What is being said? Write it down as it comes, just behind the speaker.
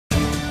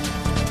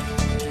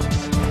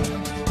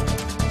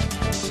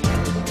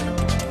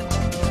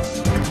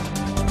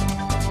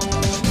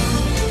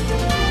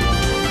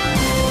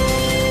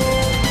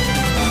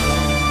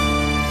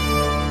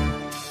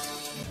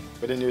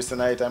the news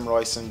tonight, I'm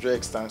Royson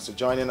Drakes. Thanks for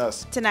joining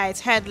us. Tonight's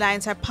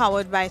headlines are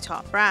powered by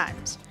Top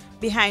Brands.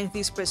 Behind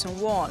these prison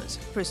walls,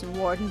 prison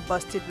warden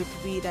busted with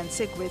weed and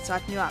cigarettes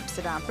at New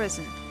Amsterdam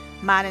prison.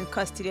 Man in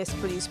custody as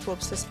police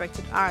probe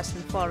suspected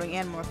arson following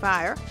Enmore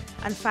fire,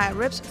 and fire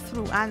rips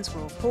through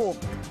Ansgrove home.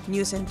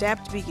 News in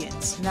depth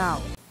begins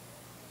now.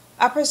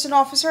 A prison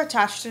officer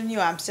attached to the New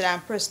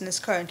Amsterdam prison is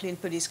currently in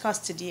police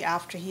custody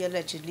after he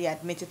allegedly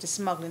admitted to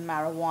smuggling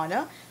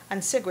marijuana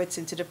and cigarettes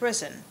into the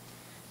prison.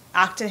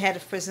 Acting head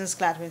of prisons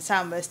Gladwin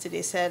Samuels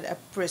today said a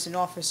prison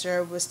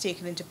officer was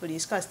taken into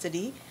police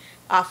custody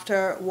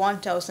after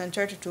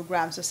 1,032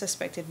 grams of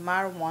suspected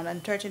marijuana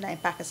and 39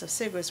 packets of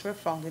cigarettes were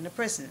found in the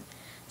prison.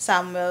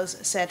 Samuels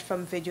said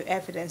from video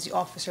evidence the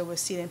officer was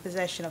seen in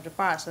possession of the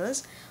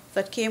parcels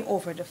that came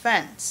over the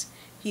fence.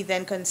 He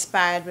then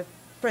conspired with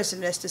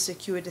prisoners to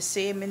secure the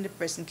same in the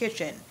prison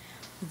kitchen.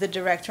 The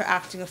director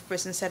acting of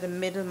prison said a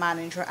middle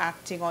manager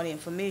acting on the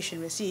information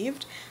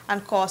received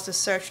and caused the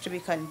search to be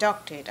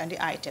conducted and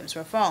the items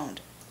were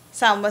found.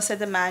 Samuel said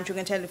the man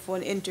during a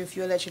telephone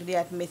interview allegedly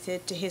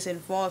admitted to his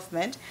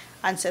involvement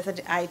and said that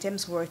the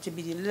items were to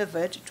be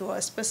delivered to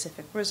a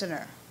specific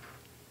prisoner.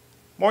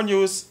 More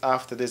news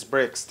after this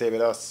break. Stay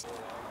with us.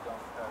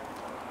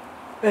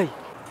 Hey,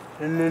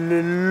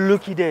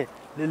 looky there.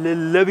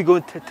 Let me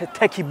go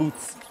techie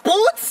boots.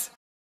 Boots?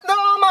 No,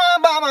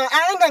 mama,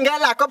 I ain't gonna get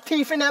lock up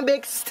teeth in them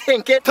big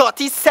stinky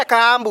 30-second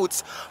hand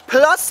boots.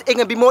 Plus, it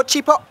gonna be more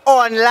cheaper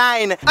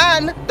online.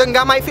 And don't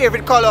got my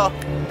favorite color,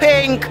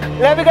 pink.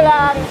 Let me go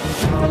on.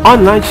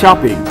 Online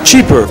shopping.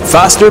 Cheaper,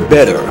 faster,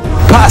 better.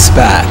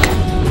 Passback.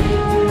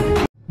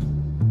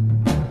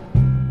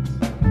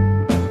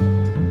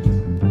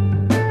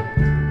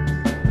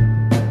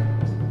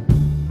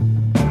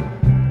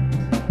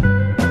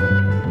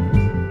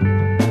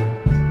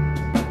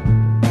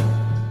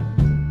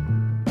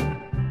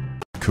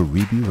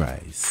 Caribbean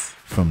rice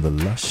from the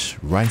lush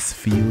rice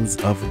fields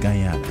of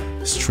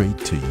Guyana straight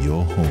to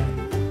your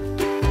home.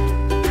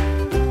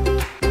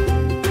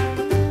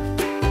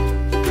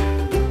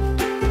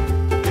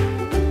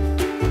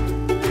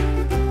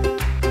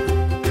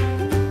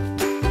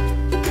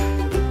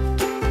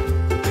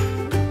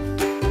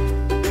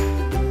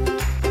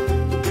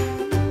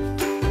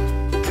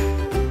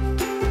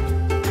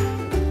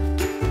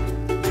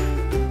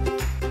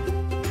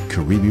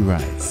 Caribbean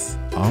rice,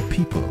 our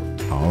people,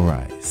 our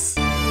rice.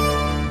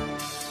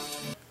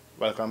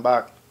 Welcome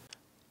back.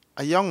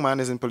 A young man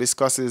is in police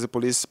custody as the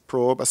police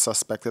probe a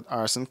suspected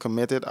arson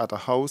committed at a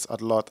house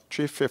at lot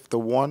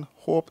 351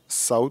 Hope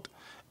South,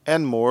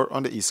 Enmore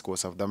on the east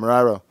coast of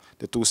Demerara.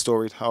 The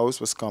two-storied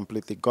house was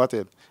completely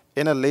gutted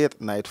in a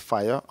late-night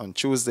fire on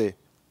Tuesday.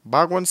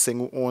 Bhagwan Singh,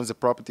 who owns the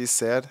property,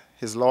 said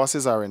his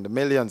losses are in the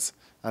millions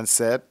and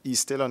said he's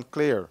still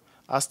unclear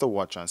as to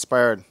what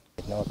transpired.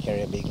 Now I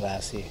carry a big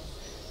glass here,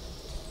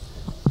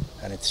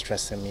 and it's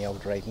stressing me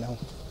out right now.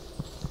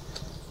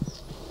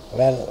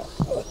 Well,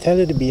 I'll tell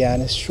you to be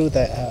honest, truth,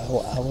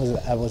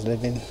 I wasn't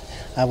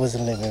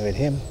living with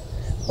him,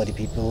 but the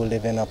people who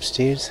live in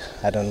upstairs,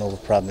 I don't know the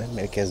problem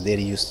because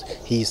he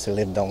used to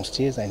live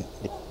downstairs and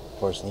the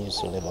person used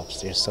to live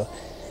upstairs, so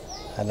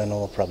I don't know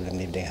what problem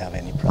if they have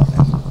any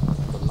problem.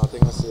 But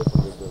nothing is safe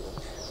in this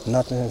building?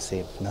 Nothing is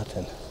safe,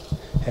 nothing.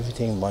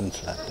 Everything one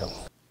flat down.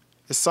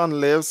 His son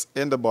lives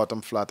in the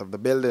bottom flat of the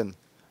building,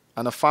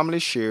 and a family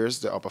shares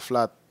the upper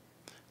flat.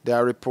 There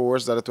are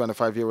reports that a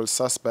 25-year-old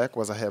suspect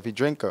was a heavy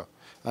drinker,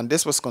 and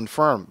this was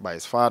confirmed by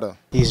his father.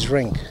 He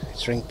drink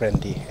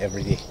plenty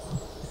every day.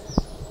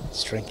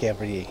 He's drink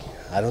every day.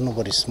 I don't know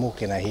what he's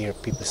smoking. I hear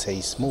people say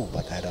he smoke,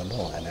 but I don't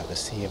know. I never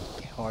see him.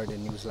 I heard the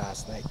news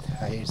last night.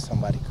 I heard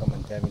somebody come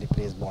and tell me the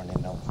place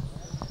burning down.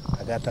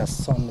 I got a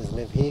son that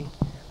live here,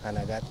 and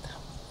I got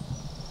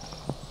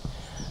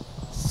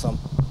some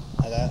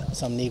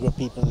Negro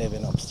people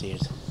living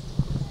upstairs,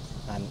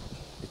 and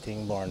the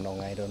thing burned down.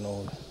 I don't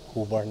know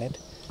who burned it.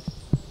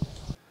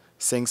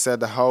 Singh said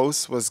the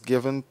house was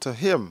given to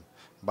him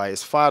by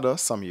his father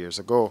some years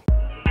ago.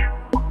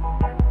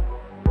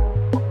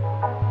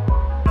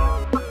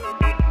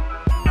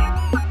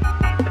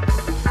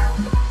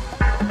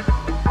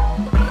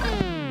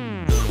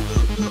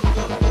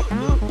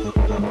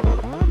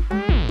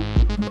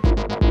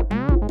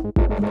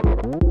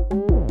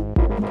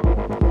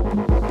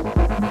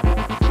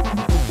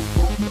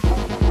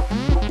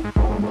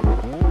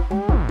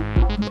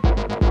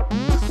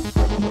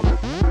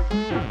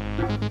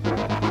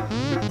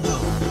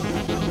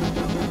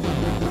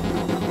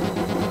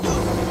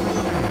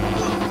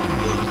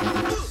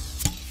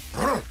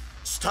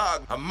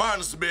 A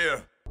man's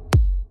beer.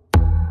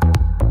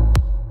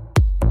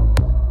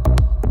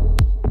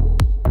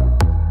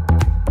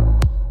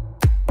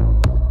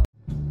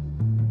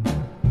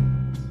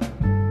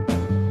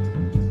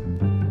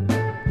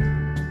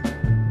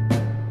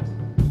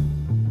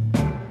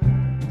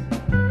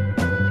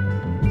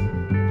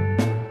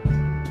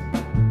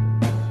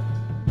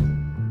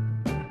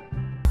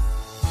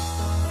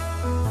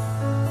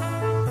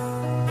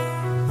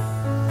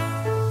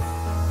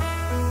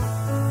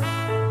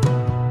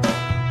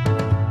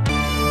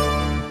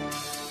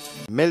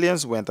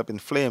 Millions went up in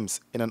flames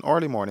in an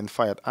early morning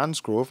fire at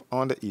Ansgrove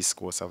on the east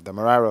coast of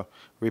Demerara.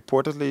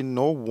 Reportedly,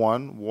 no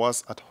one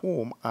was at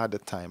home at the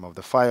time of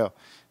the fire.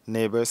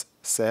 Neighbors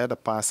said a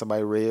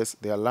passerby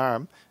raised the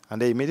alarm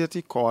and they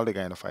immediately called the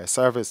Guyana Fire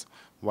Service,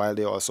 while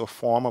they also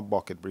formed a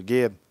bucket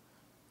brigade.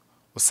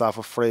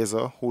 Usafa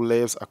Fraser, who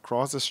lives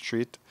across the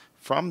street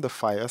from the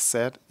fire,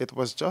 said it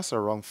was just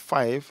around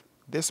 5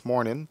 this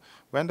morning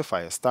when the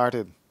fire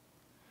started.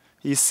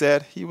 He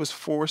said he was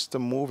forced to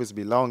move his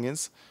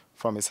belongings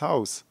from his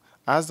house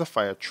as the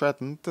fire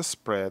threatened to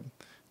spread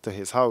to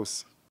his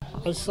house.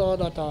 I saw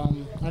that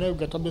when I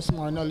get up this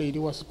morning, a lady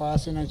was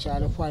passing and she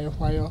had a fire,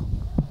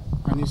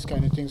 and this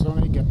kind of thing. So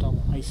when I get up,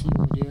 I see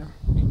over there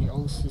in the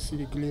house, you see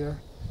the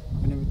glare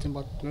and everything.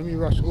 But when we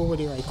rushed over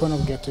there, I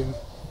couldn't get in.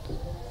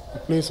 The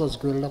place was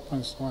grilled up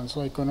and so on,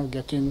 so I couldn't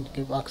get in,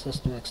 give access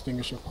to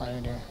extinguish the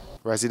fire there.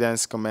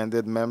 Residents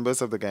commended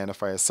members of the Guyana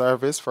Fire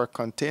Service for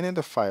containing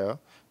the fire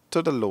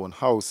to the lone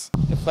house.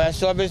 The fire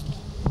service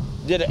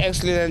did an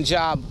excellent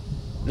job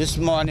this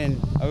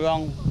morning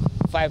around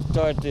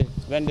 5:30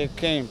 when they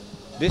came.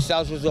 This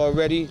house was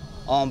already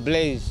on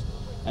blaze.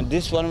 And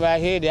this one right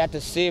here, they had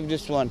to save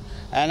this one.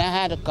 And I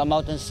had to come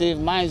out and save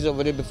mine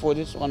over there before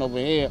this one over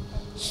here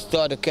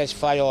started to catch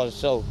fire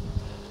also.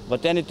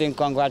 But anything,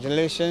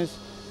 congratulations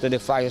to the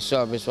fire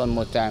service one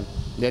more time.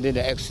 They did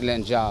an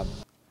excellent job.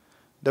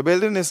 The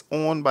building is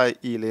owned by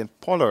Elaine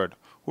Pollard,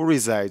 who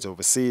resides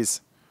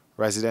overseas.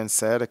 Residents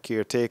said a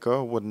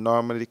caretaker would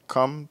normally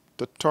come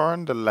to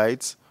turn the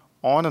lights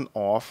on and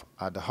off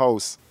at the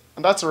house.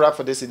 And that's a wrap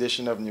for this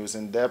edition of News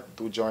in Depth.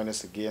 Do join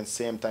us again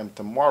same time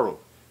tomorrow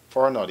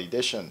for another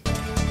edition.